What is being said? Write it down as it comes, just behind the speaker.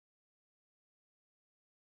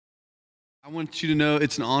I want you to know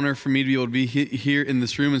it's an honor for me to be able to be here in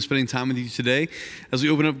this room and spending time with you today. As we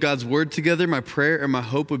open up God's Word together, my prayer and my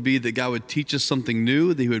hope would be that God would teach us something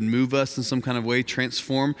new, that He would move us in some kind of way,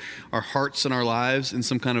 transform our hearts and our lives in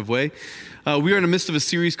some kind of way. We are in the midst of a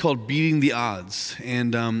series called Beating the Odds,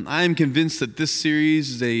 and I am convinced that this series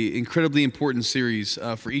is an incredibly important series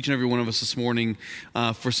for each and every one of us this morning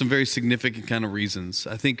for some very significant kind of reasons.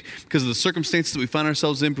 I think because of the circumstances that we find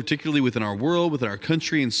ourselves in, particularly within our world, within our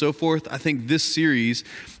country, and so forth, I think this series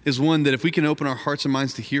is one that if we can open our hearts and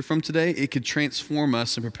minds to hear from today, it could transform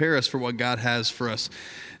us and prepare us for what God has for us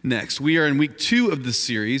next. We are in week 2 of this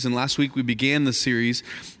series, and last week we began the series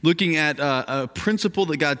looking at a principle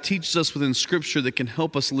that God teaches us within Scripture that can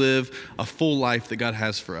help us live a full life that God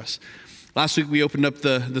has for us. Last week we opened up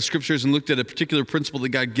the Scriptures and looked at a particular principle that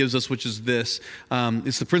God gives us, which is this.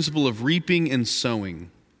 It's the principle of reaping and sowing.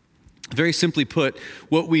 Very simply put,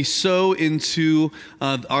 what we sow into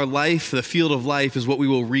our life, the field of life, is what we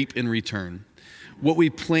will reap in return. What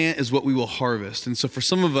we plant is what we will harvest. And so for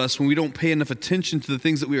some of us, when we don't pay enough attention to the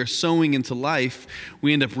things that we are sowing into life,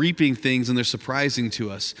 we end up reaping things and they're surprising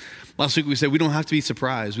to us. Last week we said we don't have to be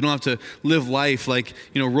surprised. We don't have to live life like,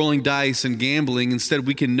 rolling dice and gambling. Instead,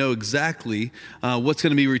 we can know exactly what's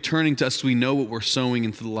going to be returning to us so we know what we're sowing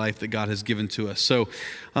into the life that God has given to us. So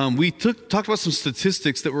we talked about some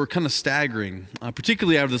statistics that were kind of staggering,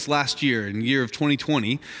 particularly out of this last year, in the year of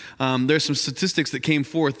 2020. There's some statistics that came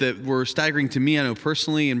forth that were staggering to me, I know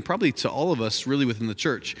personally, and probably to all of us really within the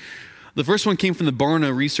church. The first one came from the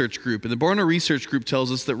Barna Research Group, and the Barna Research Group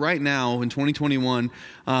tells us that right now in 2021,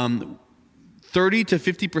 30 to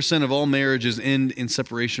 50% of all marriages end in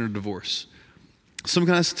separation or divorce. Some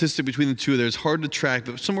kind of statistic between the two there is hard to track,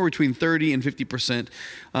 but somewhere between 30 and 50%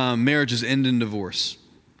 marriages end in divorce.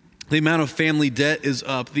 The amount of family debt is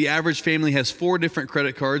up. The average family has 4 different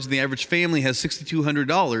credit cards, and the average family has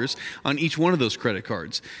 $6,200 on each one of those credit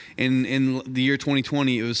cards. And in the year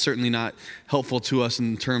 2020, it was certainly not helpful to us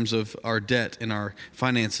in terms of our debt and our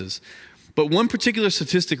finances. But one particular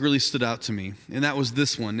statistic really stood out to me, and that was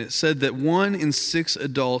this one. It said that 1 in 6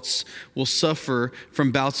 adults will suffer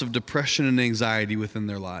from bouts of depression and anxiety within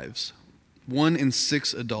their lives. 1 in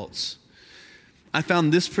 6 adults. I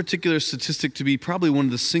found this particular statistic to be probably one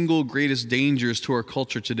of the single greatest dangers to our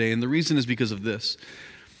culture today, and the reason is because of this.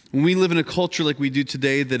 When we live in a culture like we do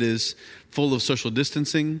today that is full of social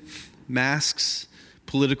distancing, masks,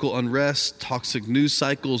 political unrest, toxic news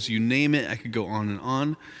cycles, you name it, I could go on and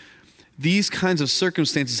on. These kinds of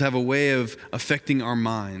circumstances have a way of affecting our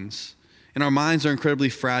minds, and our minds are incredibly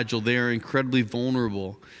fragile. They are incredibly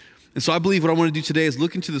vulnerable. And so I believe what I want to do today is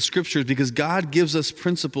look into the Scriptures because God gives us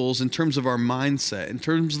principles in terms of our mindset, in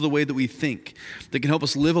terms of the way that we think, that can help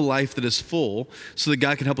us live a life that is full so that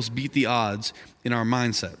God can help us beat the odds in our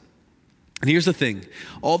mindset. And here's the thing.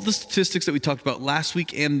 All the statistics that we talked about last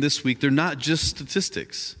week and this week, they're not just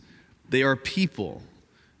statistics. They are people.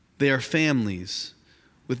 They are families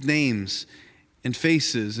with names and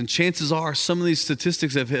faces. And chances are some of these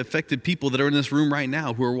statistics have affected people that are in this room right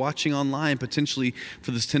now who are watching online potentially for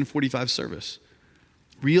this 1045 service.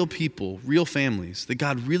 Real people, real families that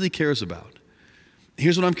God really cares about.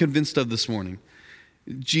 Here's what I'm convinced of this morning.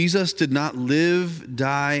 Jesus did not live,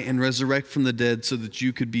 die, and resurrect from the dead so that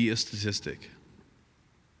you could be a statistic.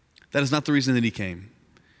 That is not the reason that He came.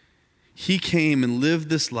 He came and lived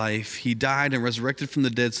this life. He died and resurrected from the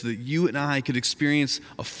dead so that you and I could experience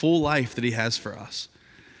a full life that He has for us.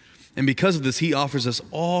 And because of this, He offers us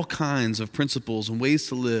all kinds of principles and ways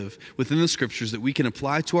to live within the Scriptures that we can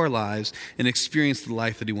apply to our lives and experience the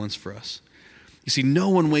life that He wants for us. You see, no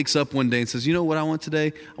one wakes up one day and says, you know what I want today?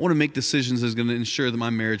 I want to make decisions that's going to ensure that my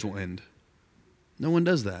marriage will end. No one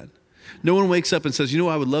does that. No one wakes up and says, you know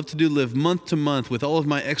what I would love to do? Live month to month with all of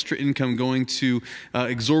my extra income going to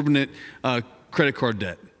exorbitant credit card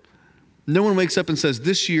debt. No one wakes up and says,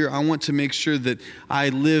 this year I want to make sure that I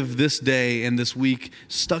live this day and this week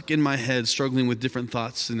stuck in my head, struggling with different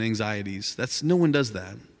thoughts and anxieties. No one does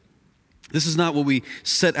that. This is not what we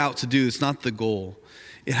set out to do. It's not the goal.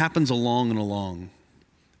 It happens along and along.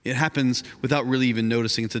 It happens without really even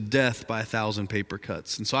noticing. It's a death by 1,000 paper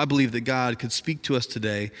cuts. And so I believe that God could speak to us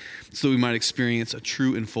today so that we might experience a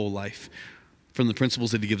true and full life from the principles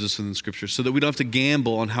that He gives us in the Scripture, so that we don't have to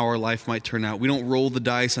gamble on how our life might turn out. We don't roll the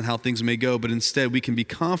dice on how things may go, but instead we can be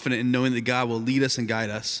confident in knowing that God will lead us and guide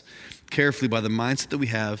us carefully by the mindset that we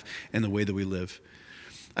have and the way that we live.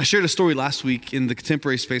 I shared a story last week in the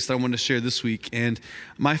contemporary space that I wanted to share this week. And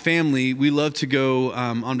my family, we love to go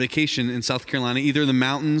on vacation in South Carolina, either in the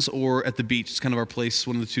mountains or at the beach. It's kind of our place,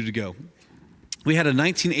 one of the two to go. We had a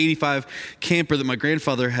 1985 camper that my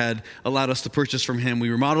grandfather had allowed us to purchase from him. We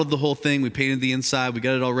remodeled the whole thing. We painted the inside. We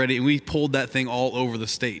got it all ready, and we pulled that thing all over the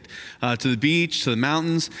state, to the beach, to the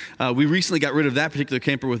mountains. We recently got rid of that particular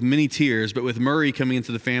camper with many tears, but with Murray coming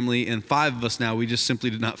into the family and 5 of us now, we just simply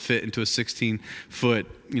did not fit into a 16-foot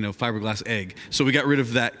fiberglass egg. So we got rid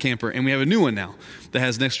of that camper, and we have a new one now that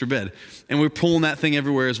has an extra bed. And we're pulling that thing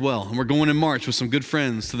everywhere as well. And we're going in March with some good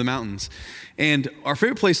friends to the mountains. And our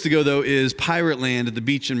favorite place to go, though, is Pirate Land at the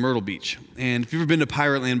beach in Myrtle Beach. And if you've ever been to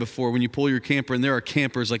Pirate Land before, when you pull your camper, and there are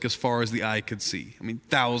campers like as far as the eye could see. I mean,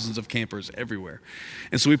 thousands of campers everywhere.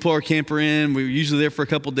 And so we pull our camper in. We're usually there for a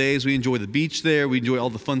couple days. We enjoy the beach there. We enjoy all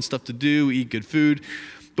the fun stuff to do. We eat good food.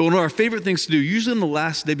 But one of our favorite things to do, usually on the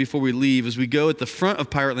last day before we leave, is we go at the front of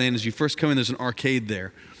Pirate Land. As you first come in, there's an arcade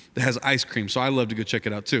there that has ice cream. So I love to go check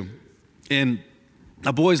it out too. And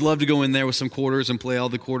our boys love to go in there with some quarters and play all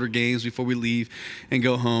the quarter games before we leave and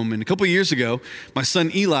go home. And a couple of years ago, my son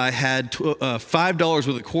Eli had $5 worth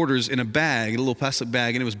of quarters in a bag, a little plastic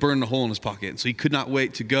bag, and it was burning a hole in his pocket. And so he could not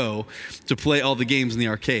wait to go to play all the games in the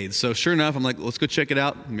arcade. So sure enough, I'm like, let's go check it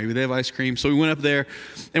out. Maybe they have ice cream. So we went up there,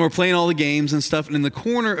 and we're playing all the games and stuff. And in the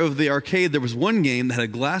corner of the arcade, there was one game that had a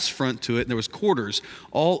glass front to it, and there was quarters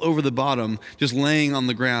all over the bottom just laying on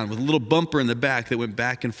the ground with a little bumper in the back that went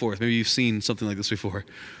back and forth. Maybe you've seen something like this before.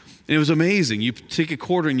 And it was amazing. You take a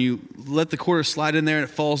quarter and you let the quarter slide in there, and it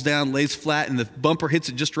falls down, lays flat, and the bumper hits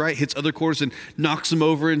it just right, hits other quarters and knocks them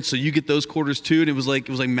over, and so you get those quarters too. And it was like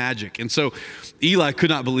magic. And so Eli could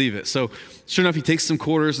not believe it. So sure enough, he takes some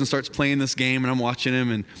quarters and starts playing this game, and I'm watching him,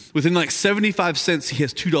 and within like 75 cents, he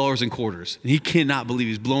has $2 in quarters. And he cannot believe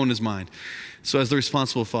he's blowing his mind. So as the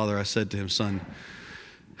responsible father, I said to him, son,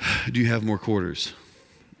 do you have more quarters?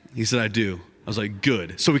 He said, I do. I was like,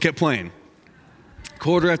 good. So we kept playing.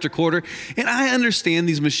 Quarter after quarter. And I understand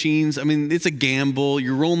these machines. I mean, it's a gamble.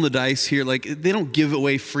 You're rolling the dice here. Like, they don't give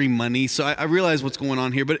away free money. So I realize what's going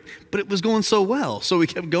on here, but it was going so well. So we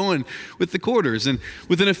kept going with the quarters. And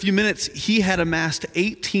within a few minutes, he had amassed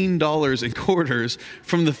 $18 in quarters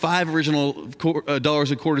from the 5 original dollars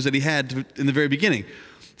and quarters that he had in the very beginning.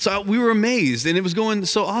 So we were amazed, and it was going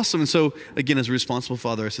so awesome. And so, again, as a responsible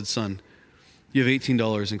father, I said, son, you have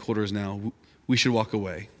 $18 in quarters now. We should walk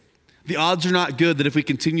away. The odds are not good that if we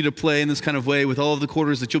continue to play in this kind of way with all of the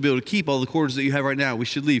quarters that you'll be able to keep all the quarters that you have right now, we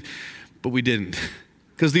should leave. But we didn't.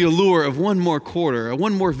 Because the allure of one more quarter,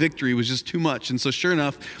 one more victory was just too much. And so sure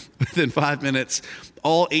enough, within 5 minutes,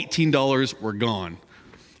 all $18 were gone.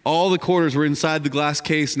 All the quarters were inside the glass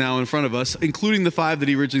case now in front of us, including the 5 that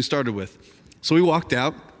he originally started with. So we walked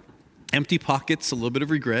out, empty pockets, a little bit of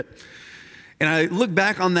regret. And I look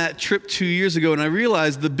back on that trip 2 years ago, and I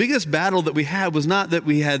realized the biggest battle that we had was not that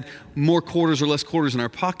we had more quarters or less quarters in our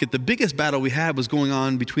pocket. The biggest battle we had was going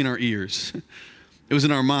on between our ears. It was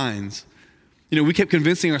in our minds. We kept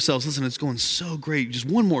convincing ourselves, listen, it's going so great. Just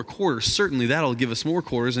one more quarter, certainly that'll give us more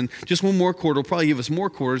quarters. And just one more quarter will probably give us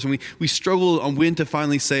more quarters. And we struggled on when to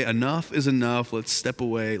finally say, enough is enough. Let's step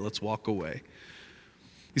away. Let's walk away.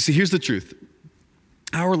 You see, here's the truth.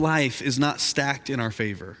 Our life is not stacked in our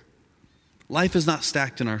favor. Life is not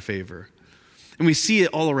stacked in our favor. And we see it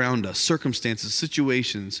all around us, circumstances,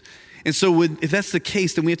 situations. And so if that's the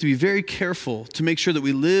case, then we have to be very careful to make sure that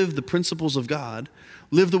we live the principles of God,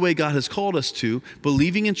 live the way God has called us to,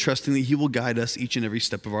 believing and trusting that he will guide us each and every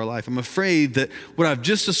step of our life. I'm afraid that what I've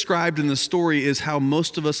just described in the story is how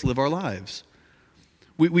most of us live our lives.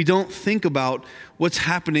 We don't think about what's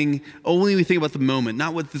happening, only we think about the moment,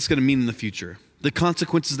 not what it's going to mean in the future, the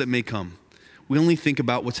consequences that may come. We only think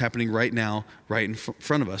about what's happening right now, right in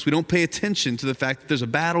front of us. We don't pay attention to the fact that there's a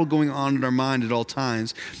battle going on in our mind at all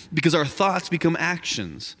times because our thoughts become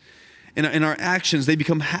actions. And our actions, they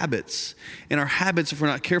become habits. And our habits, if we're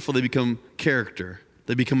not careful, they become character.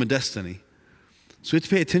 They become a destiny. So we have to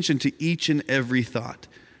pay attention to each and every thought.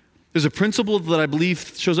 There's a principle that I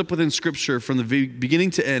believe shows up within Scripture from the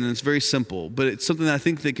beginning to end, and it's very simple, but it's something that I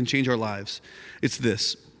think that can change our lives. It's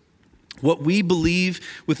this. What we believe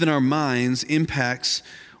within our minds impacts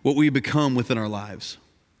what we become within our lives.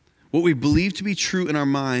 What we believe to be true in our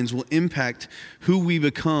minds will impact who we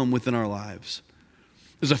become within our lives.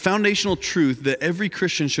 There's a foundational truth that every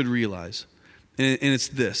Christian should realize, and it's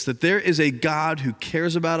this, that there is a God who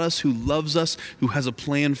cares about us, who loves us, who has a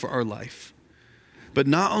plan for our life. But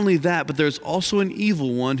not only that, but there's also an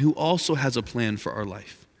evil one who also has a plan for our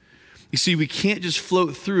life. You see, we can't just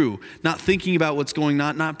float through, not thinking about what's going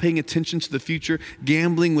on, not paying attention to the future,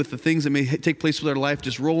 gambling with the things that may take place with our life,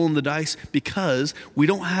 just rolling the dice, because we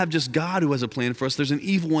don't have just God who has a plan for us. There's an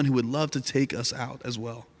evil one who would love to take us out as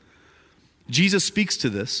well. Jesus speaks to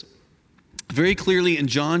this very clearly in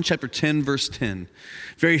John chapter 10, verse 10.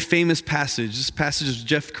 Very famous passage. This passage is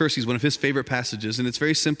Jeff Kersey's, one of his favorite passages. And it's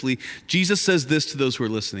very simply, Jesus says this to those who are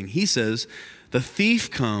listening. He says, "The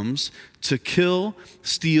thief comes to kill,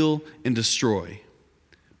 steal, and destroy.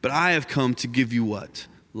 But I have come to give you" what?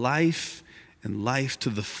 Life, and life to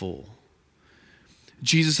the full.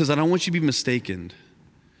 Jesus says, I don't want you to be mistaken.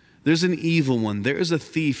 There's an evil one. There is a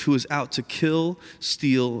thief who is out to kill,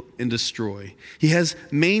 steal, and destroy. He has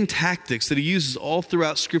main tactics that he uses all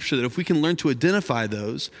throughout Scripture that if we can learn to identify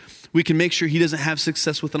those, we can make sure he doesn't have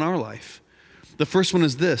success within our life. The first one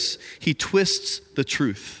is this: he twists the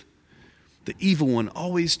truth. The evil one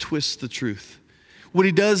always twists the truth. What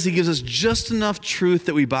he does, he gives us just enough truth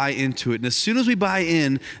that we buy into it. And as soon as we buy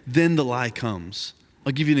in, then the lie comes.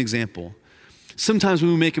 I'll give you an example. Sometimes when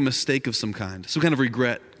we make a mistake of some kind of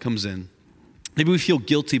regret comes in. Maybe we feel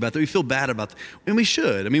guilty about that. We feel bad about that. And we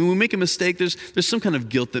should. I mean, when we make a mistake, there's some kind of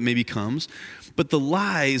guilt that maybe comes. But the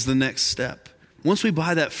lie is the next step. Once we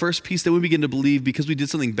buy that first piece, then we begin to believe because we did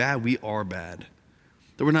something bad, we are bad.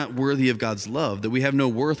 That we're not worthy of God's love, that we have no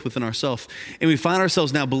worth within ourselves. And we find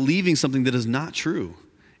ourselves now believing something that is not true.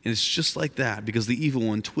 And it's just like that because the evil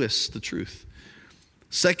one twists the truth.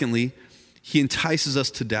 Secondly, he entices us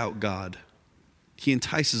to doubt God. He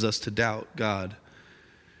entices us to doubt God.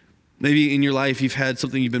 Maybe in your life you've had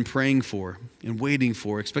something you've been praying for and waiting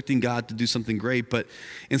for, expecting God to do something great, but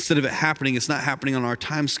instead of it happening, it's not happening on our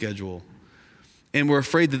time schedule. And we're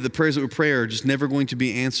afraid that the prayers that we pray are just never going to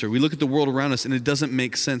be answered. We look at the world around us and it doesn't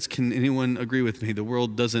make sense. Can anyone agree with me? The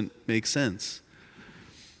world doesn't make sense.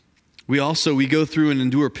 We go through and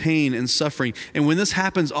endure pain and suffering. And when this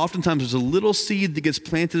happens, oftentimes there's a little seed that gets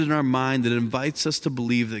planted in our mind that invites us to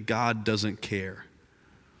believe that God doesn't care.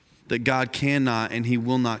 That God cannot and he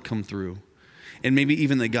will not come through. And maybe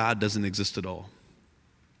even that God doesn't exist at all.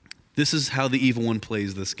 This is how the evil one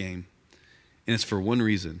plays this game. And it's for one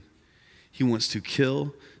reason. He wants to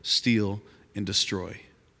kill, steal, and destroy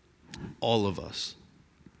all of us.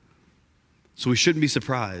 So we shouldn't be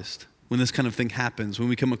surprised when this kind of thing happens, when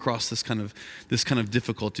we come across this kind of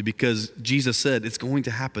difficulty, because Jesus said it's going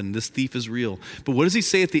to happen. This thief is real. But what does he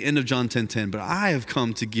say at the end of John 10:10? But I have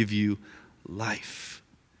come to give you life,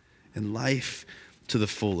 and life to the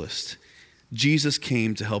fullest. Jesus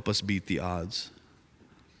came to help us beat the odds.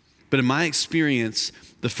 But in my experience,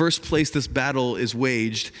 the first place this battle is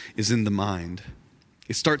waged is in the mind.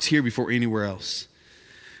 It starts here before anywhere else.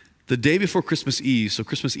 The day before Christmas Eve, so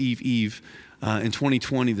Christmas Eve in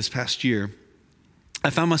 2020, this past year,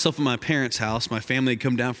 I found myself in my parents' house. My family had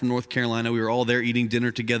come down from North Carolina. We were all there eating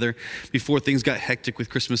dinner together before things got hectic with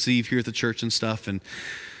Christmas Eve here at the church and stuff. And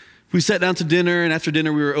we sat down to dinner, and after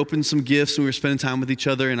dinner, we were opening some gifts, and we were spending time with each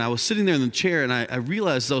other. And I was sitting there in the chair, and I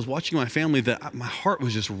realized as I was watching my family that my heart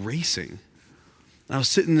was just racing. I was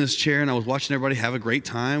sitting in this chair, and I was watching everybody have a great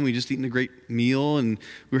time. We just eaten a great meal, and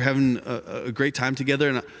we were having a great time together.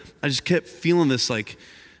 And I just kept feeling this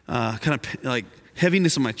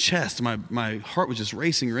heaviness in my chest. My heart was just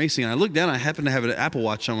racing. And I looked down. I happened to have an Apple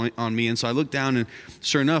Watch on me, and so I looked down, and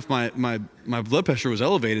sure enough, my blood pressure was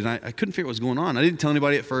elevated. And I couldn't figure out what was going on. I didn't tell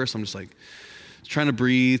anybody at first. I'm just trying to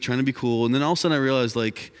breathe, trying to be cool. And then all of a sudden, I realized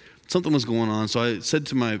something was going on. So I said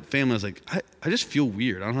to my family, I was like, I just feel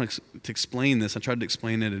weird. I don't know how to explain this. I tried to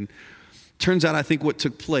explain it, and turns out I think what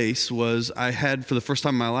took place was I had, for the first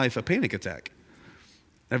time in my life, a panic attack.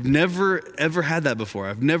 I've never, ever had that before.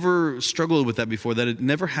 I've never struggled with that before. That it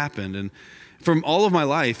never happened. And from all of my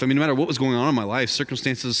life, I mean, no matter what was going on in my life,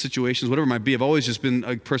 circumstances, situations, whatever it might be, I've always just been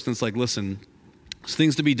a person that's like, listen, there's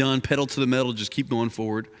things to be done, pedal to the metal, just keep going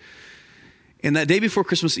forward. And that day before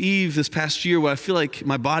Christmas Eve this past year, what I feel like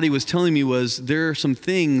my body was telling me was there are some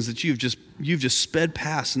things that you've just sped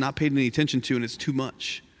past and not paid any attention to, and it's too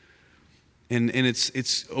much. And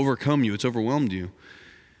it's overcome you, it's overwhelmed you.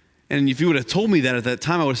 And if you would have told me that at that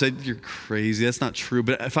time, I would have said, you're crazy, that's not true.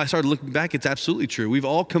 But if I started looking back, it's absolutely true. We've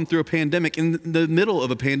all come through a pandemic, in the middle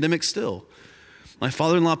of a pandemic still. My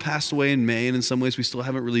father-in-law passed away in May, and in some ways we still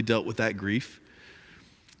haven't really dealt with that grief.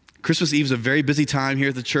 Christmas Eve is a very busy time here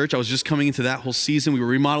at the church. I was just coming into that whole season. We were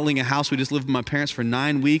remodeling a house. We just lived with my parents for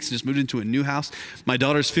 9 weeks and just moved into a new house. My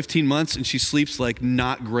daughter's 15 months, and she sleeps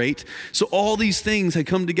not great. So all these things had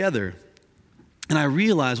come together. And I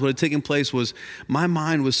realized what had taken place was my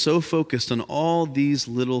mind was so focused on all these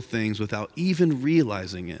little things without even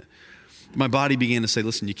realizing it. My body began to say,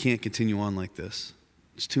 listen, you can't continue on like this.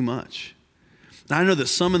 It's too much. And I know that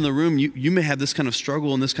some in the room, you may have this kind of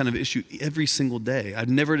struggle and this kind of issue every single day. I've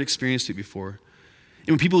never experienced it before. And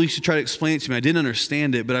when people used to try to explain it to me, I didn't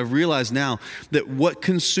understand it, but I've realized now that what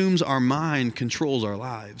consumes our mind controls our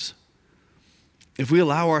lives. if we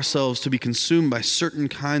allow ourselves to be consumed by certain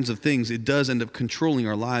kinds of things, it does end up controlling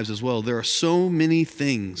our lives as well. There are so many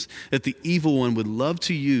things that the evil one would love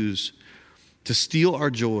to use to steal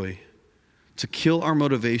our joy, to kill our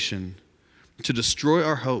motivation, to destroy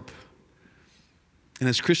our hope. And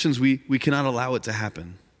as Christians, we cannot allow it to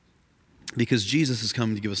happen because Jesus has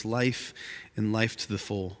come to give us life and life to the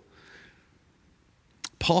full.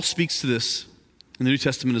 Paul speaks to this in the New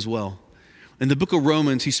Testament as well. In the book of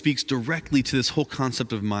Romans, he speaks directly to this whole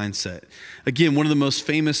concept of mindset. Again, one of the most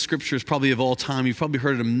famous scriptures probably of all time. You've probably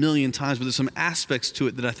heard it a million times, but there's some aspects to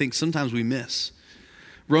it that I think sometimes we miss.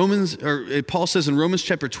 Paul says in Romans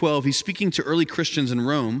chapter 12, he's speaking to early Christians in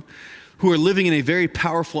Rome who are living in a very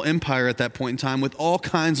powerful empire at that point in time with all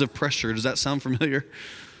kinds of pressure. Does that sound familiar?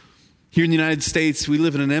 Here in the United States, we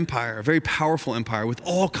live in an empire, a very powerful empire with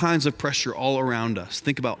all kinds of pressure all around us.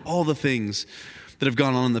 Think about all the things that have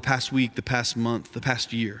gone on in the past week, the past month, the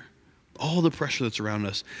past year. All the pressure that's around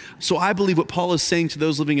us. So I believe what Paul is saying to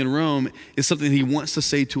those living in Rome is something that he wants to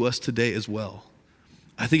say to us today as well.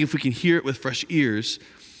 I think if we can hear it with fresh ears,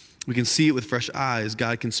 we can see it with fresh eyes,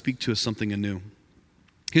 God can speak to us something anew.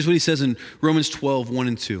 Here's what he says in Romans 12, 1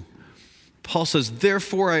 and 2. Paul says,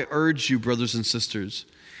 "Therefore I urge you, brothers and sisters,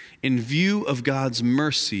 in view of God's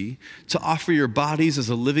mercy, to offer your bodies as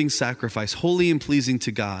a living sacrifice, holy and pleasing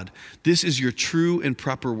to God. This is your true and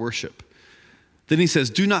proper worship." Then he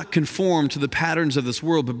says, "Do not conform to the patterns of this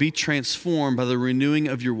world, but be transformed by the renewing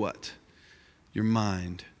of your" what? Your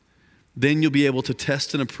mind. Then you'll be able to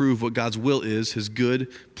test and approve what God's will is, his good,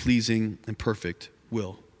 pleasing, and perfect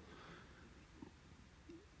will.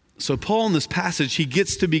 So Paul in this passage, he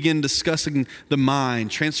gets to begin discussing the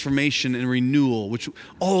mind, transformation, and renewal, which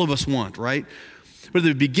all of us want, right? But at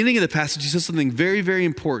the beginning of the passage, he says something very, very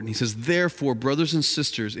important. He says, "Therefore, brothers and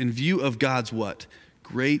sisters, in view of God's" what?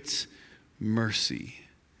 Great mercy.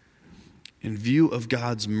 In view of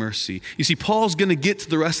God's mercy. You see, Paul's going to get to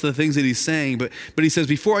the rest of the things that he's saying, but he says,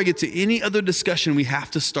 before I get to any other discussion, we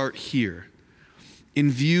have to start here. In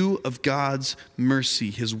view of God's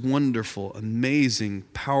mercy, his wonderful, amazing,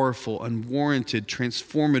 powerful, unwarranted,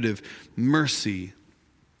 transformative mercy,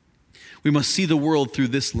 we must see the world through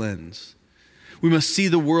this lens. We must see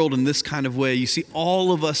the world in this kind of way. You see,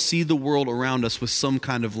 all of us see the world around us with some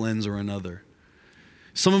kind of lens or another.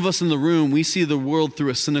 Some of us in the room, we see the world through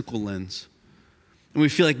a cynical lens. And we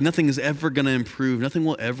feel like nothing is ever going to improve. Nothing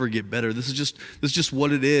will ever get better. This is just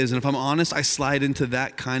what it is. And if I'm honest, I slide into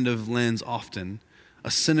that kind of lens often. A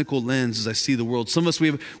cynical lens as I see the world. Some of us,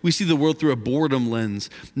 we see the world through a boredom lens.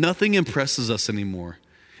 Nothing impresses us anymore.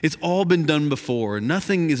 It's all been done before.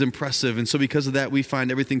 Nothing is impressive. And so because of that, we find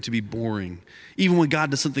everything to be boring. Even when God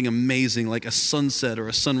does something amazing like a sunset or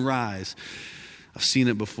a sunrise. I've seen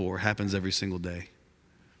it before. It happens every single day.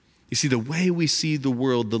 You see, the way we see the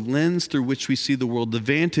world, the lens through which we see the world, the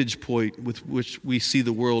vantage point with which we see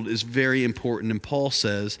the world is very important. And Paul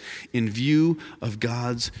says, in view of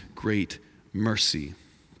God's great mercy.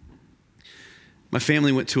 My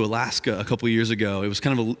family went to Alaska a couple years ago. It was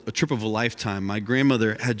kind of a trip of a lifetime. My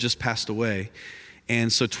grandmother had just passed away.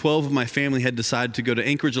 And so 12 of my family had decided to go to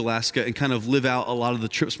Anchorage, Alaska and kind of live out a lot of the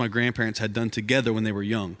trips my grandparents had done together when they were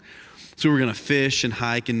young. So we were going to fish and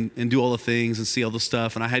hike and do all the things and see all the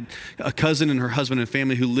stuff. And I had a cousin and her husband and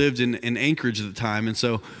family who lived in Anchorage at the time. And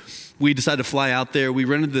so we decided to fly out there. We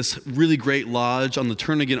rented this really great lodge on the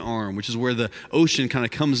Turnagain Arm, which is where the ocean kind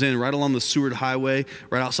of comes in right along the Seward Highway,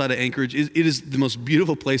 right outside of Anchorage. It is the most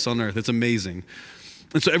beautiful place on earth. It's amazing.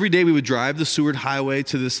 And so every day we would drive the Seward Highway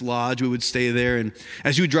to this lodge. We would stay there. And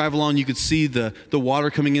as you would drive along, you could see the water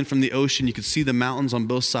coming in from the ocean. You could see the mountains on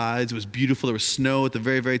both sides. It was beautiful. There was snow at the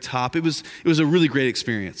very, very top. It was a really great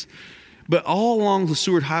experience. But all along the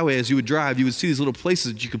Seward Highway, as you would drive, you would see these little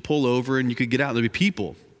places that you could pull over and you could get out. There'd be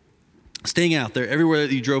people staying out there everywhere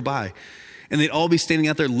that you drove by. And they'd all be standing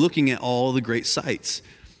out there looking at all the great sights.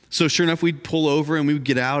 So sure enough, we'd pull over and we would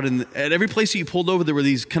get out, and at every place that you pulled over, there were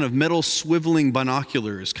these kind of metal swiveling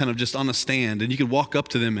binoculars kind of just on a stand, and you could walk up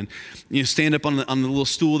to them and stand up on the little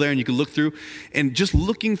stool there and you could look through. And just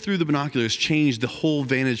looking through the binoculars changed the whole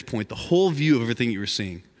vantage point, the whole view of everything you were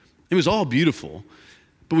seeing. It was all beautiful.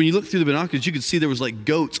 But when you looked through the binoculars, you could see there was like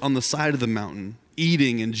goats on the side of the mountain,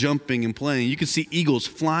 eating and jumping and playing. You could see eagles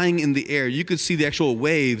flying in the air. You could see the actual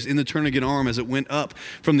waves in the Turnagain Arm as it went up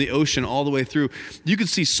from the ocean all the way through. You could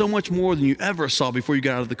see so much more than you ever saw before you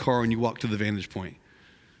got out of the car and you walked to the vantage point.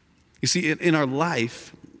 You see, in our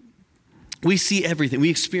life, we see everything. We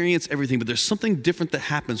experience everything, but there's something different that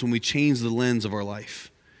happens when we change the lens of our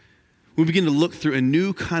life. We begin to look through a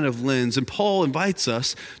new kind of lens, and Paul invites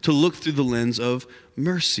us to look through the lens of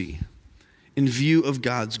mercy. In view of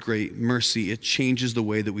God's great mercy, it changes the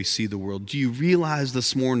way that we see the world. Do you realize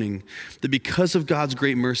this morning that because of God's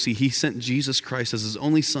great mercy, he sent Jesus Christ as his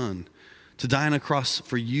only son to die on a cross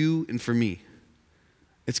for you and for me?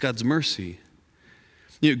 It's God's mercy.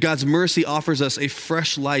 You know, God's mercy offers us a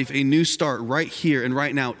fresh life, a new start right here and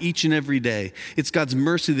right now, each and every day. It's God's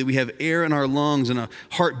mercy that we have air in our lungs and a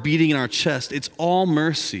heart beating in our chest. It's all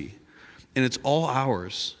mercy, and it's all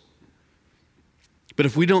ours. But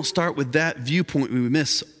if we don't start with that viewpoint, we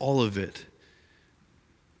miss all of it.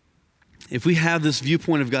 If we have this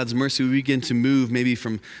viewpoint of God's mercy, we begin to move maybe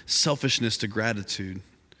from selfishness to gratitude.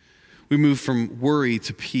 We move from worry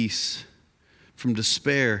to peace, from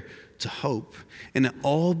despair to hope. And it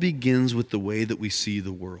all begins with the way that we see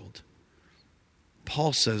the world.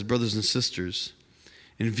 Paul says, brothers and sisters,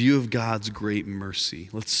 in view of God's great mercy,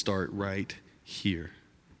 let's start right here.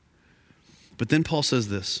 But then Paul says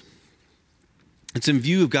this. It's in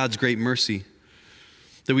view of God's great mercy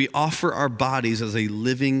that we offer our bodies as a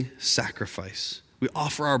living sacrifice. We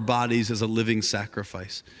offer our bodies as a living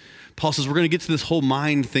sacrifice. Paul says we're going to get to this whole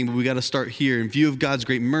mind thing, but we got to start here. In view of God's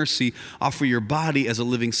great mercy, offer your body as a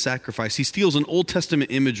living sacrifice. He steals an Old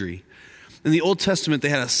Testament imagery. In the Old Testament, they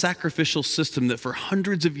had a sacrificial system that for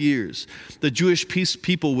hundreds of years, the Jewish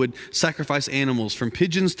people would sacrifice animals from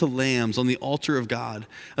pigeons to lambs on the altar of God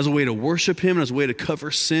as a way to worship him, and as a way to cover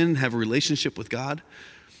sin, have a relationship with God.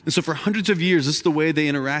 And so for hundreds of years, this is the way they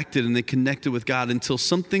interacted and they connected with God until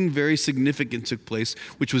something very significant took place,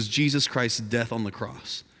 which was Jesus Christ's death on the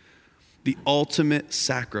cross. The ultimate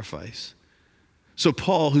sacrifice. So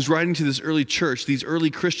Paul, who's writing to this early church, these early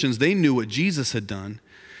Christians, they knew what Jesus had done.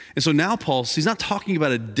 And so now Paul, he's not talking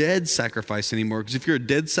about a dead sacrifice anymore, because if you're a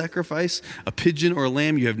dead sacrifice, a pigeon or a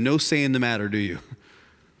lamb, you have no say in the matter, do you?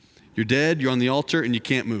 You're dead, you're on the altar, and you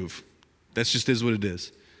can't move. That just is what it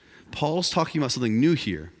is. Paul's talking about something new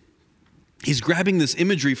here. He's grabbing this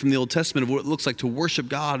imagery from the Old Testament of what it looks like to worship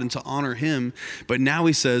God and to honor him, but now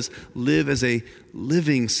he says, live as a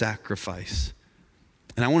living sacrifice.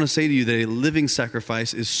 And I want to say to you that a living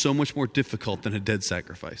sacrifice is so much more difficult than a dead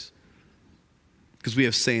sacrifice, because we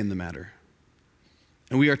have say in the matter.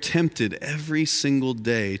 And we are tempted every single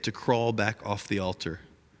day to crawl back off the altar,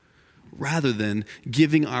 rather than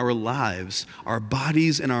giving our lives, our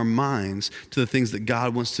bodies and our minds to the things that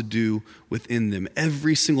God wants to do within them.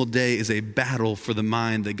 Every single day is a battle for the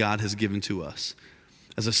mind that God has given to us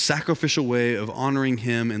as a sacrificial way of honoring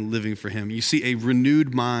him and living for him. You see, a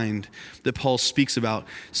renewed mind that Paul speaks about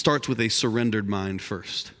starts with a surrendered mind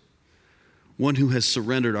first. One who has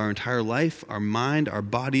surrendered our entire life, our mind, our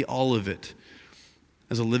body, all of it,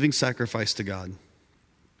 as a living sacrifice to God.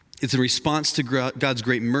 It's in response to God's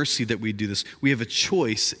great mercy that we do this. We have a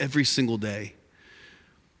choice every single day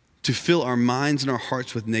to fill our minds and our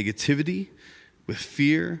hearts with negativity, with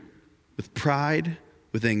fear, with pride,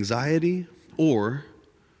 with anxiety, or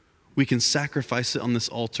we can sacrifice it on this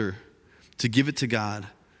altar to give it to God,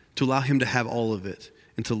 to allow him to have all of it,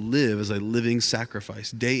 and to live as a living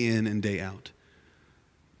sacrifice day in and day out.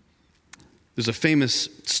 There's a famous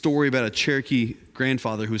story about a Cherokee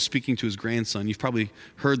grandfather who was speaking to his grandson. You've probably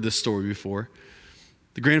heard this story before.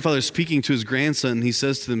 The grandfather is speaking to his grandson, and he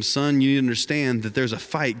says to them, son, you need to understand that there's a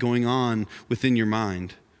fight going on within your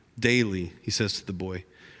mind daily, he says to the boy.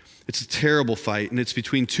 It's a terrible fight, and it's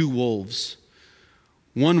between two wolves.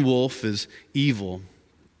 One wolf is evil,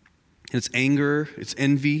 and it's anger, it's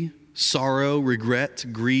envy, sorrow, regret,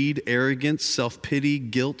 greed, arrogance, self-pity,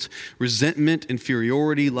 guilt, resentment,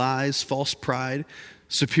 inferiority, lies, false pride,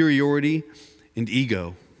 superiority, and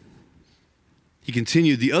ego. He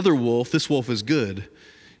continued, the other wolf, this wolf is good,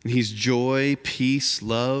 and he's joy, peace,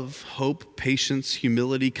 love, hope, patience,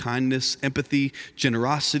 humility, kindness, empathy,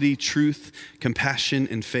 generosity, truth, compassion,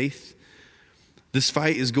 and faith. This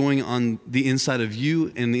fight is going on the inside of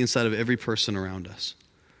you and the inside of every person around us.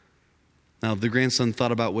 Now, the grandson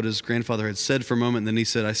thought about what his grandfather had said for a moment, and then he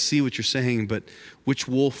said, I see what you're saying, but which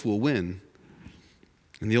wolf will win?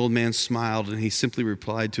 And the old man smiled, and he simply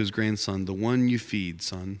replied to his grandson, the one you feed,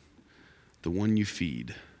 son, the one you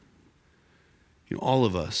feed. You know, all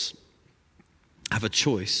of us have a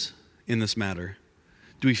choice in this matter.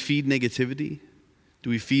 Do we feed negativity? Do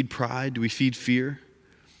we feed pride? Do we feed fear?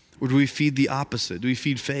 Or do we feed the opposite? Do we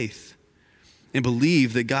feed faith? And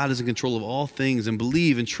believe that God is in control of all things, and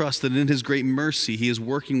believe and trust that in his great mercy, he is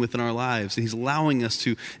working within our lives, and he's allowing us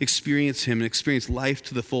to experience him and experience life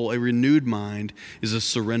to the full. A renewed mind is a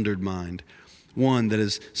surrendered mind, one that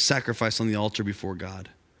is sacrificed on the altar before God.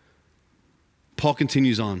 Paul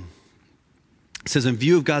continues on. It says, in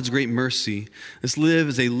view of God's great mercy, let's live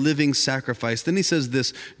as a living sacrifice. Then he says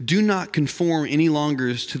this, do not conform any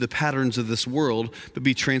longer to the patterns of this world, but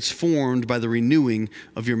be transformed by the renewing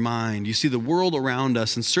of your mind. You see, the world around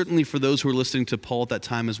us, and certainly for those who were listening to Paul at that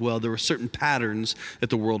time as well, there were certain patterns that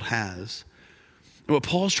the world has. And what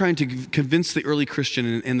Paul's trying to convince the early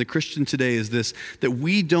Christian and the Christian today is this, that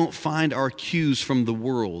we don't find our cues from the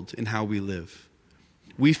world in how we live.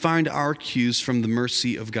 We find our cues from the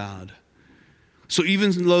mercy of God. So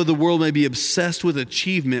even though the world may be obsessed with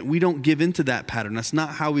achievement, we don't give into that pattern. That's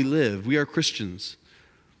not how we live. We are Christians.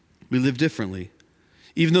 We live differently.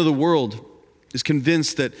 Even though the world is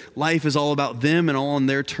convinced that life is all about them and all on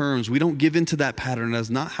their terms, we don't give into that pattern. That's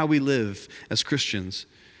not how we live as Christians.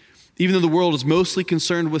 Even though the world is mostly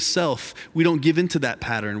concerned with self, we don't give into that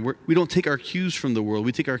pattern. We don't take our cues from the world.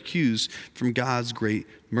 We take our cues from God's great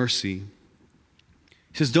mercy.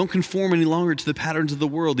 He says, don't conform any longer to the patterns of the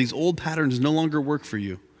world. These old patterns no longer work for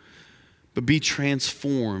you. But be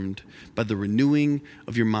transformed by the renewing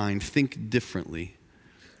of your mind. Think differently.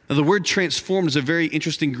 Now, the word transformed is a very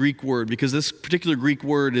interesting Greek word because this particular Greek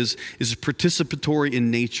word is participatory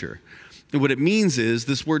in nature. And what it means is,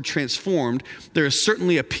 this word transformed, there is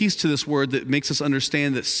certainly a piece to this word that makes us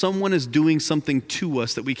understand that someone is doing something to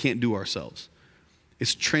us that we can't do ourselves.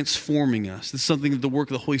 It's transforming us. This is something that the work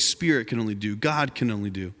of the Holy Spirit can only do, God can only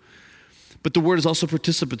do. But the word is also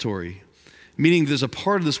participatory, meaning there's a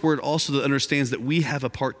part of this word also that understands that we have a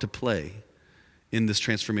part to play in this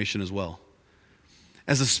transformation as well.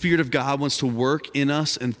 As the Spirit of God wants to work in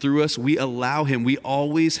us and through us, we allow Him. We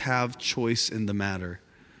always have choice in the matter.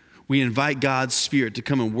 We invite God's Spirit to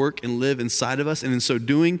come and work and live inside of us, and in so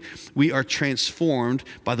doing, we are transformed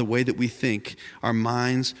by the way that we think. Our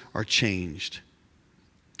minds are changed.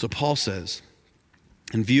 So Paul says,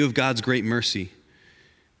 in view of God's great mercy,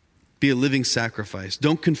 be a living sacrifice.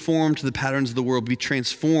 Don't conform to the patterns of the world. Be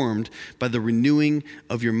transformed by the renewing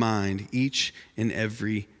of your mind each and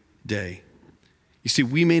every day. You see,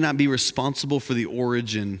 we may not be responsible for the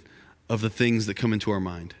origin of the things that come into our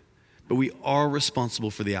mind, but we are responsible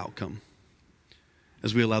for the outcome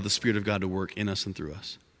as we allow the Spirit of God to work in us and through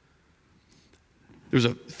us. There was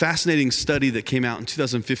a fascinating study that came out in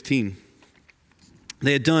 2015.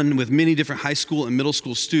 They had done with many different high school and middle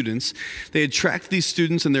school students. They had tracked these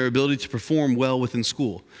students and their ability to perform well within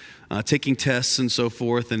school, taking tests and so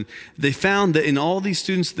forth. And they found that in all these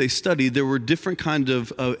students that they studied, there were different kinds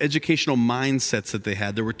of educational mindsets that they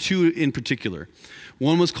had. There were two in particular.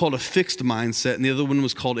 One was called a fixed mindset, and the other one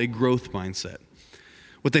was called a growth mindset.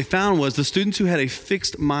 What they found was the students who had a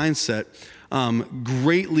fixed mindset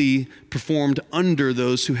greatly performed under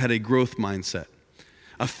those who had a growth mindset.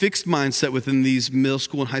 A fixed mindset within these middle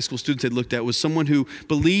school and high school students they looked at was someone who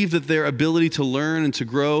believed that their ability to learn and to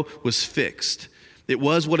grow was fixed. It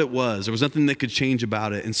was what it was. There was nothing that could change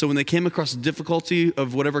about it. And so when they came across difficulty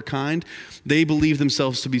of whatever kind, they believed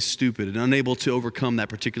themselves to be stupid and unable to overcome that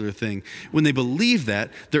particular thing. When they believed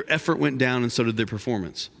that, their effort went down and so did their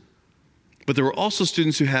performance. But there were also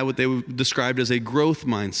students who had what they described as a growth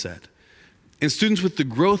mindset. And students with the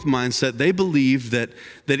growth mindset, they believed that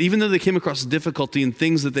even though they came across difficulty and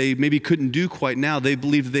things that they maybe couldn't do quite now, they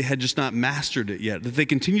believed that they had just not mastered it yet, that they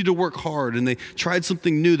continued to work hard and they tried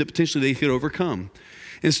something new that potentially they could overcome.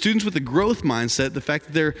 And students with the growth mindset, the fact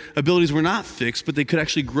that their abilities were not fixed, but they could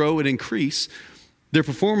actually grow and increase, their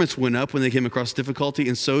performance went up when they came across difficulty,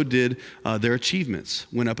 and so did their achievements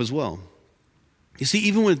went up as well. You see,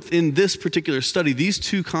 even within this particular study, these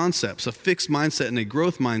two concepts, a fixed mindset and a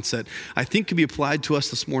growth mindset, I think can be applied to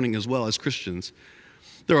us this morning as well as Christians.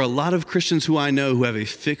 There are a lot of Christians who I know who have a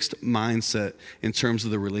fixed mindset in terms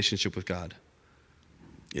of their relationship with God.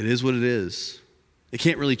 It is what it is. It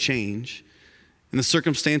can't really change. And the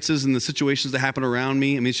circumstances and the situations that happen around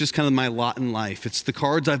me, I mean, it's just kind of my lot in life. It's the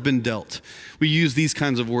cards I've been dealt. We use these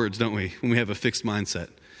kinds of words, don't we, when we have a fixed mindset.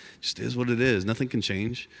 Just is what it is. Nothing can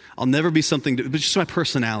change. I'll never be something, but just my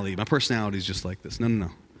personality. My personality is just like this.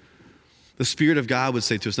 No. The Spirit of God would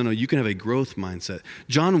say to us, no, you can have a growth mindset.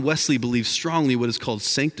 John Wesley believes strongly what is called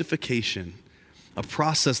sanctification, a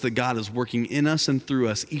process that God is working in us and through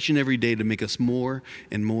us each and every day to make us more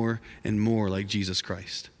and more and more like Jesus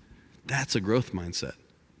Christ. That's a growth mindset.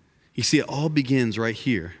 You see, it all begins right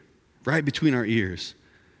here, right between our ears,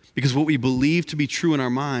 because what we believe to be true in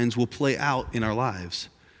our minds will play out in our lives.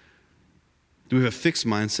 Do we have a fixed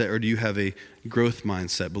mindset, or do you have a growth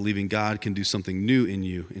mindset, believing God can do something new in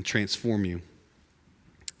you and transform you?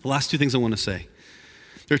 The last two things I want to say.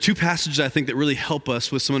 There are two passages I think that really help us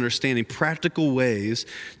with some understanding, practical ways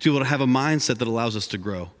to be able to have a mindset that allows us to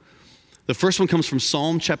grow. The first one comes from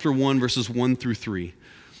Psalm chapter 1, verses 1 through 3.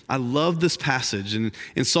 I love this passage. And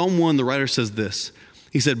in Psalm 1, the writer says this.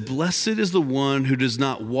 He said, "Blessed is the one who does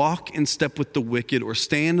not walk in step with the wicked, or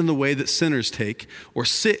stand in the way that sinners take, or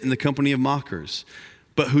sit in the company of mockers,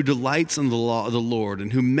 but who delights in the law of the Lord,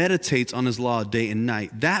 and who meditates on his law day and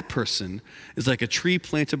night. That person is like a tree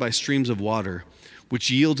planted by streams of water, which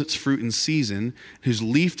yields its fruit in season, whose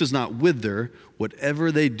leaf does not wither.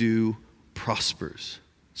 Whatever they do prospers."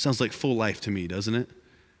 Sounds like full life to me, doesn't it?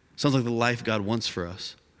 Sounds like the life God wants for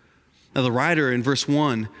us. Now, the writer in verse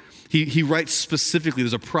 1, he writes specifically,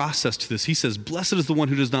 there's a process to this. He says, "Blessed is the one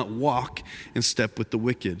who does not walk in step with the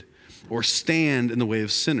wicked, or stand in the way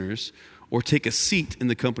of sinners, or take a seat in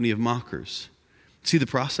the company of mockers." See the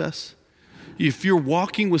process? If you're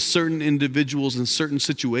walking with certain individuals in certain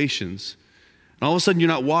situations, and all of a sudden you're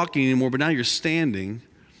not walking anymore, but now you're standing,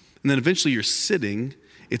 and then eventually you're sitting,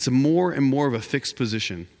 it's more and more of a fixed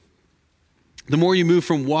position. The more you move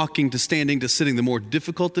from walking to standing to sitting, the more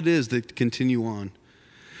difficult it is to continue on.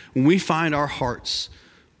 When we find our hearts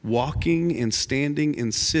walking and standing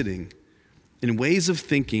and sitting in ways of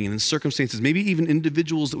thinking and in circumstances, maybe even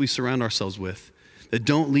individuals that we surround ourselves with, that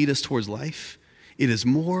don't lead us towards life, it is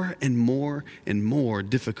more and more and more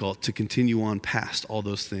difficult to continue on past all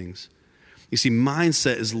those things. You see,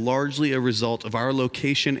 mindset is largely a result of our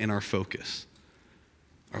location and our focus.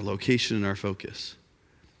 Our location and our focus.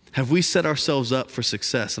 Have we set ourselves up for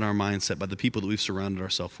success in our mindset by the people that we've surrounded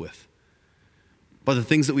ourselves with? By the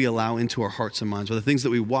things that we allow into our hearts and minds, by the things that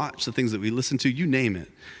we watch, the things that we listen to, you name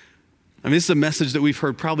it. I mean, this is a message that we've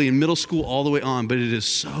heard probably in middle school all the way on, but it is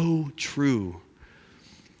so true.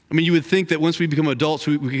 I mean, you would think that once we become adults,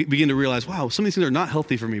 we begin to realize, wow, some of these things are not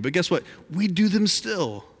healthy for me. But guess what? We do them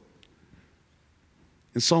still.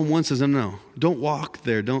 And Psalm 1 says, no, don't walk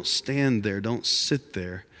there, don't stand there, don't sit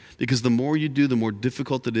there. Because the more you do, the more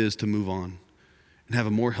difficult it is to move on and have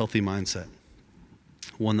a more healthy mindset,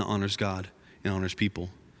 one that honors God and honors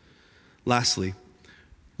people. Lastly,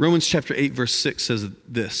 Romans chapter 8, verse 6 says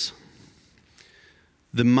this: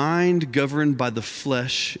 "The mind governed by the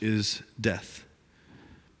flesh is death,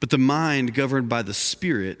 but the mind governed by the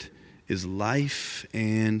Spirit is life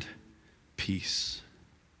and peace."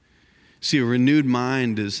 See, a renewed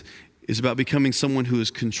mind is about becoming someone who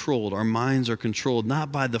is controlled. Our minds are controlled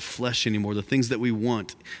not by the flesh anymore, the things that we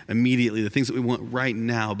want immediately, the things that we want right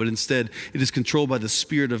now, but instead it is controlled by the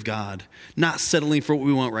Spirit of God. Not settling for what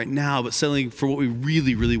we want right now, but settling for what we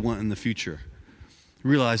really, really want in the future.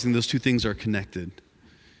 Realizing those two things are connected.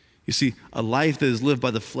 You see, a life that is lived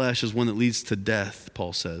by the flesh is one that leads to death,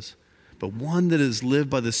 Paul says. But one that is lived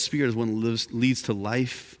by the Spirit is one that leads to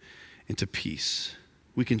life and to peace.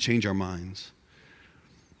 We can change our minds.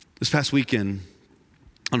 This past weekend,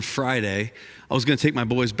 on Friday, I was going to take my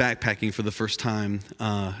boys backpacking for the first time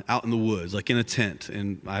out in the woods, like in a tent.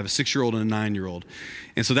 And I have a 6-year-old and a 9-year-old.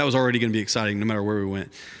 And so that was already going to be exciting no matter where we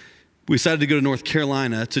went. We decided to go to North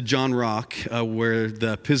Carolina to John Rock, where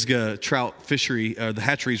the Pisgah trout fishery, the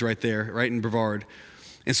hatchery is right there, right in Brevard.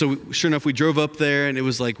 And so sure enough, we drove up there and it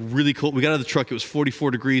was like really cold. We got out of the truck, it was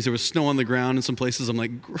 44 degrees. There was snow on the ground in some places. I'm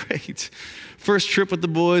like, great. First trip with the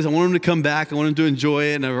boys. I want them to come back. I want them to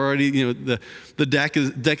enjoy it. And I've already, the deck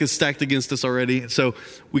is stacked against us already. So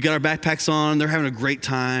we got our backpacks on. They're having a great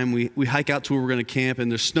time. We hike out to where we're going to camp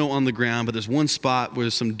and there's snow on the ground, but there's one spot where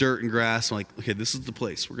there's some dirt and grass. I'm like, okay, this is the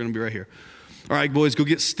place. We're going to be right here. All right, boys, go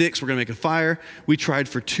get sticks. We're going to make a fire. We tried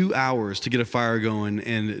for 2 hours to get a fire going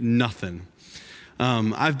and nothing.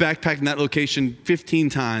 I've backpacked in that location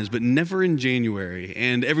 15 times, but never in January.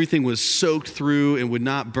 And everything was soaked through and would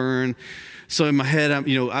not burn. So in my head,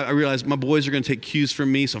 I realized my boys are going to take cues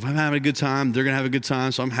from me. So if I'm having a good time, they're going to have a good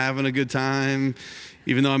time. So I'm having a good time,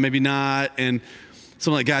 even though I maybe not. And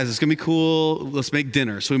so I'm like, guys, it's going to be cool. Let's make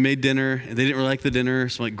dinner. So we made dinner, and they didn't really like the dinner.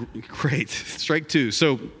 So I'm like, great, strike two.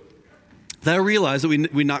 So then I realized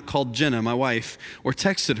that we not called Jenna, my wife, or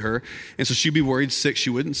texted her. And so she'd be worried sick. She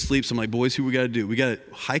wouldn't sleep. So I'm like, boys, who we got to do? We got to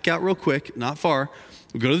hike out real quick, not far.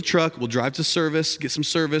 We'll go to the truck. We'll drive to service, get some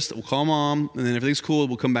service. We'll call mom. And then everything's cool.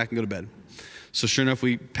 We'll come back and go to bed. So sure enough,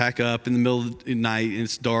 we pack up in the middle of the night. And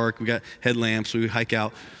it's dark. We got headlamps. We hike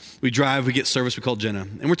out. We drive, we get service, we call Jenna.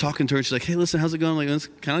 And we're talking to her, and she's like, hey, listen, how's it going? I'm like, it's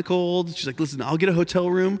kind of cold. She's like, listen, I'll get a hotel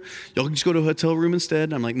room. Y'all can just go to a hotel room instead.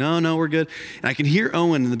 And I'm like, no, we're good. And I can hear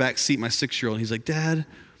Owen in the back seat, my 6-year-old. And he's like, Dad,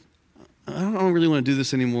 I don't really want to do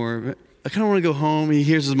this anymore. I kind of want to go home. He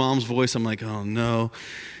hears his mom's voice. I'm like, oh, no.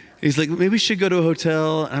 He's like, maybe we should go to a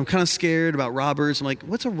hotel. And I'm kind of scared about robbers. I'm like,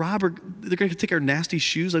 what's a robber? They're going to take our nasty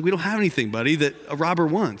shoes? Like, we don't have anything, buddy, that a robber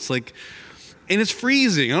wants. Like, and it's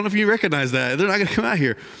freezing. I don't know if you recognize that. They're not going to come out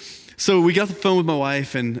here. So we got the phone with my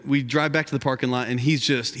wife and we drive back to the parking lot and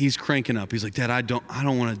he's cranking up. He's like, Dad, I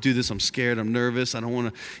don't want to do this. I'm scared. I'm nervous. I don't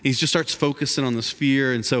want to. He just starts focusing on this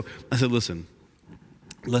fear. And so I said, listen,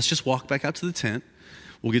 let's just walk back out to the tent.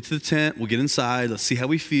 We'll get to the tent. We'll get inside. Let's see how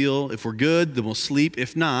we feel. If we're good, then we'll sleep.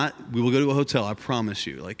 If not, we will go to a hotel. I promise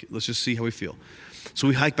you. Like, let's just see how we feel. So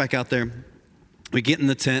we hike back out there. We get in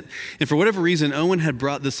the tent, and for whatever reason, Owen had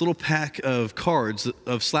brought this little pack of cards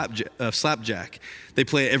of slapjack. They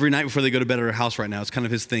play it every night before they go to bed at our house right now. It's kind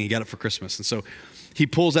of his thing. He got it for Christmas. And so he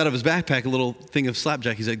pulls out of his backpack a little thing of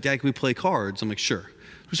slapjack. He's like, Dad, can we play cards? I'm like, sure.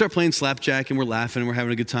 We start playing slapjack, and we're laughing, and we're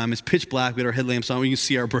having a good time. It's pitch black. We had our headlamps on. We can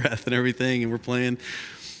see our breath and everything, and we're playing.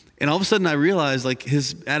 And all of a sudden, I realized, like,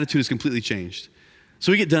 his attitude has completely changed.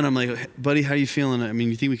 So we get done. I'm like, buddy, how are you feeling? I mean,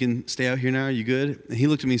 you think we can stay out here now? Are you good? And he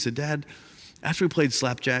looked at me and said, Dad, after we played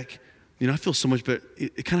slapjack, I feel so much better.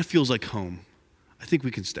 It kind of feels like home. I think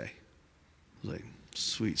we can stay. I was like,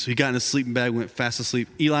 sweet. So he got in his sleeping bag, went fast asleep.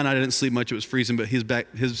 Eli and I didn't sleep much. It was freezing, but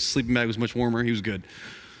his sleeping bag was much warmer. He was good.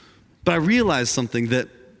 But I realized something, that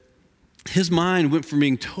his mind went from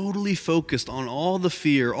being totally focused on all the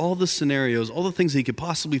fear, all the scenarios, all the things he could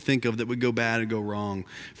possibly think of that would go bad and go wrong,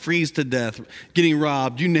 freeze to death, getting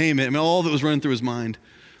robbed, you name it. I mean, all that was running through his mind.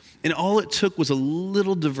 And all it took was a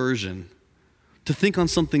little diversion to think on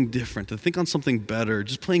something different, to think on something better,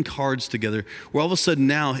 just playing cards together, where all of a sudden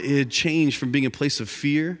now it had changed from being a place of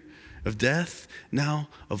fear, of death, now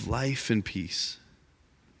of life and peace.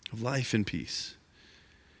 Of life and peace.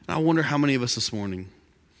 And I wonder how many of us this morning,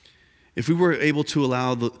 if we were able to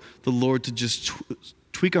allow the Lord to just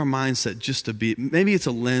tweak our mindset just a bit, maybe it's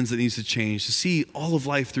a lens that needs to change, to see all of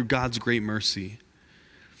life through God's great mercy.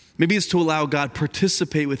 Maybe it's to allow God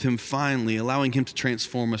participate with him finally, allowing him to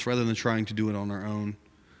transform us rather than trying to do it on our own.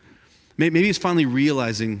 Maybe it's finally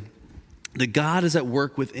realizing that God is at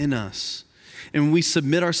work within us. And when we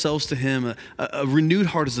submit ourselves to him, a renewed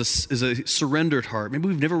heart is a surrendered heart. Maybe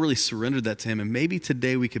we've never really surrendered that to him, and maybe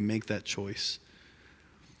today we can make that choice.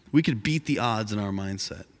 We could beat the odds in our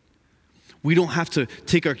mindset. We don't have to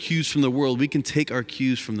take our cues from the world. We can take our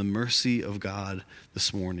cues from the mercy of God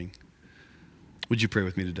this morning. Would you pray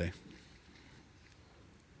with me today?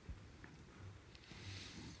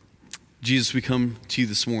 Jesus, we come to you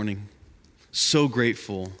this morning so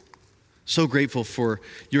grateful for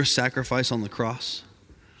your sacrifice on the cross,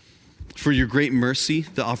 for your great mercy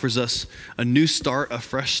that offers us a new start, a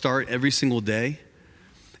fresh start every single day.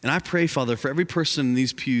 And I pray, Father, for every person in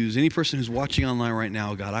these pews, any person who's watching online right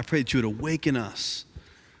now, God, I pray that you would awaken us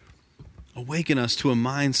to a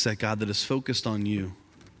mindset, God, that is focused on you.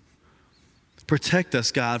 Protect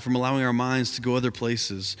us, God, from allowing our minds to go other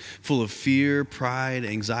places full of fear, pride,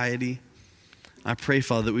 anxiety. I pray,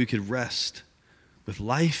 Father, that we could rest with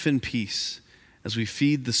life and peace as we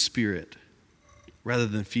feed the Spirit rather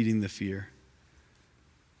than feeding the fear.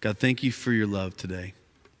 God, thank you for your love today.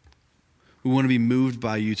 We want to be moved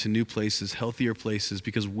by you to new places, healthier places,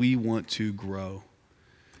 because we want to grow.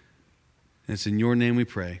 And it's in your name we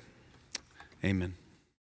pray. Amen.